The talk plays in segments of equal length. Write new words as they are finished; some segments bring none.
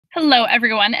Hello,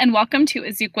 everyone, and welcome to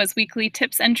Azuqua's weekly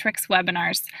Tips and Tricks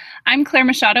webinars. I'm Claire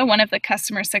Machado, one of the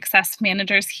customer success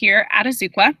managers here at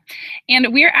Azuqua,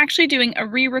 and we are actually doing a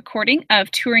re-recording of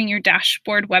Touring Your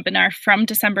Dashboard webinar from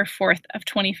December 4th of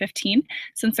 2015,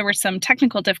 since there were some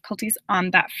technical difficulties on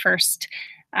that first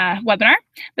webinar.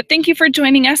 But thank you for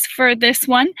joining us for this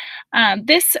one.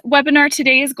 This webinar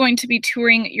today is going to be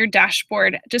touring your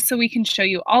dashboard, just so we can show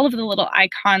you all of the little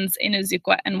icons in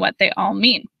Azuqua and what they all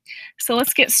mean. So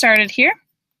let's get started here.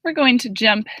 We're going to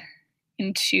jump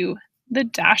into the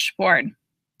dashboard.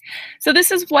 So this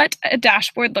is what a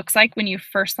dashboard looks like when you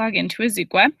first log into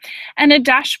Azuqua. And a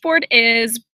dashboard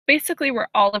is basically where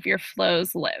all of your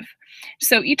flows live.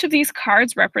 So each of these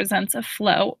cards represents a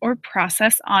flow or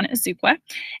process on Azuqua,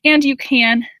 and you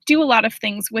can do a lot of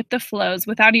things with the flows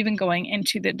without even going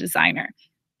into the designer.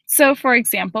 So for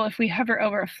example, if we hover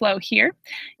over a flow here,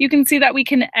 you can see that we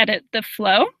can edit the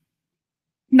flow.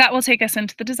 That will take us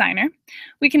into the designer.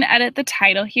 We can edit the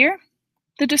title here,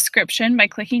 the description by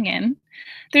clicking in.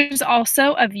 There's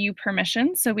also a view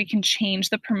permission, so we can change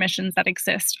the permissions that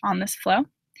exist on this flow.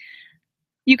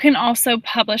 You can also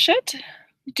publish it,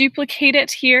 duplicate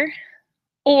it here,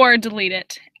 or delete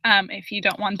it if you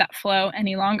don't want that flow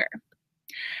any longer.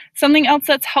 Something else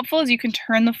that's helpful is you can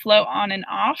turn the flow on and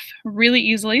off really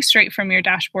easily straight from your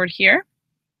dashboard here.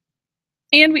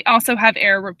 And we also have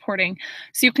error reporting,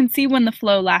 so you can see when the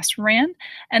flow last ran,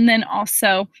 and then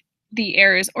also the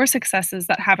errors or successes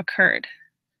that have occurred.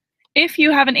 If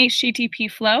you have an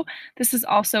HTTP flow, this is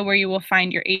also where you will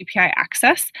find your API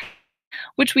access,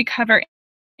 which we cover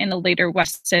in a later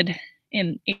website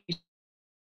in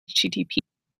HTTP.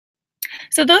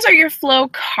 So those are your flow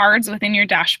cards within your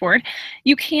dashboard.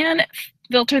 You can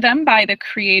filter them by the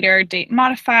creator, date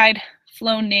modified,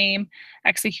 flow name,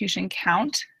 execution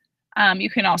count. You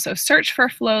can also search for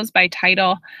flows by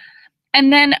title.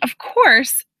 And then, of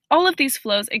course, all of these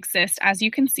flows exist, as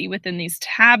you can see, within these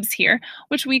tabs here,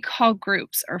 which we call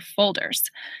groups or folders.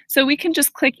 So we can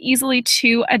just click easily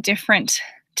to a different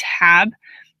tab.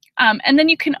 And then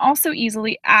you can also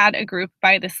easily add a group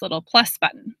by this little plus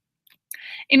button.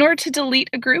 In order to delete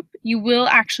a group, you will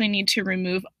actually need to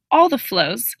remove all the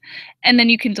flows, and then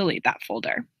you can delete that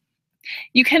folder.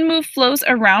 You can move flows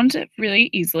around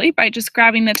really easily by just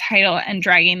grabbing the title and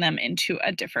dragging them into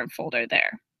a different folder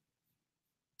there.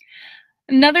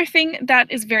 Another thing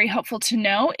that is very helpful to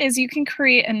know is you can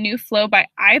create a new flow by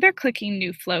either clicking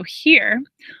New Flow here,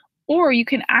 or you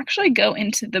can actually go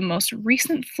into the most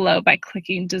recent flow by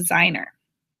clicking Designer.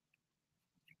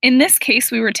 In this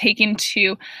case, we were taken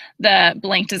to the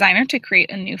blank designer to create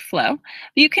a new flow.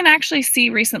 You can actually see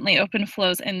recently open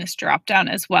flows in this dropdown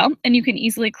as well, and you can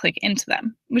easily click into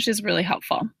them, which is really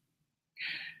helpful.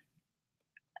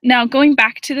 Now, going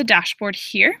back to the dashboard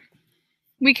here,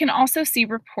 we can also see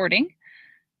reporting.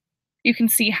 You can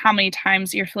see how many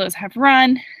times your flows have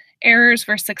run, errors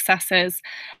versus successes,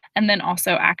 and then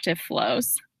also active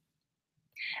flows,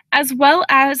 as well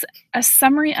as a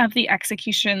summary of the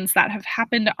executions that have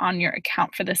happened on your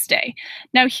account for this day.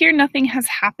 Now here, nothing has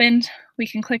happened. We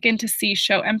can click in to see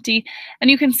Show Empty, and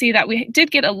you can see that we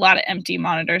did get a lot of empty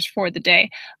monitors for the day,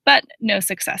 but no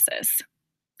successes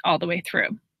all the way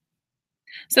through.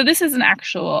 So this is an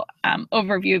actual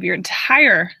overview of your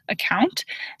entire account.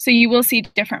 So you will see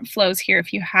different flows here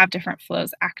if you have different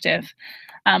flows active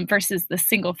versus the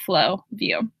single flow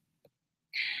view.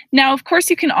 Now, of course,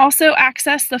 you can also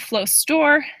access the Flow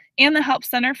Store and the Help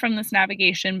Center from this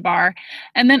navigation bar,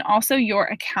 and then also your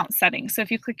account settings. So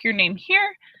if you click your name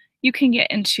here, you can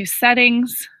get into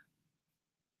settings.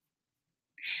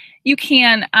 You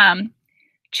can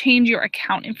change your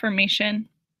account information,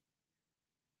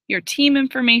 your team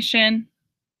information,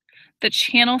 the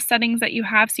channel settings that you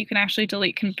have, so you can actually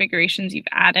delete configurations you've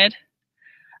added.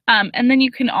 And then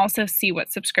you can also see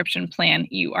what subscription plan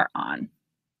you are on.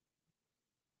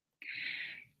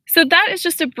 So that is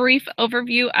just a brief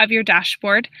overview of your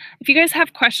dashboard. If you guys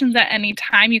have questions at any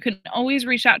time, you can always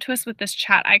reach out to us with this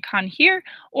chat icon here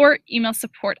or email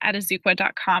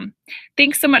support@azuqua.com.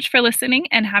 Thanks so much for listening,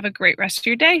 and have a great rest of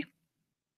your day.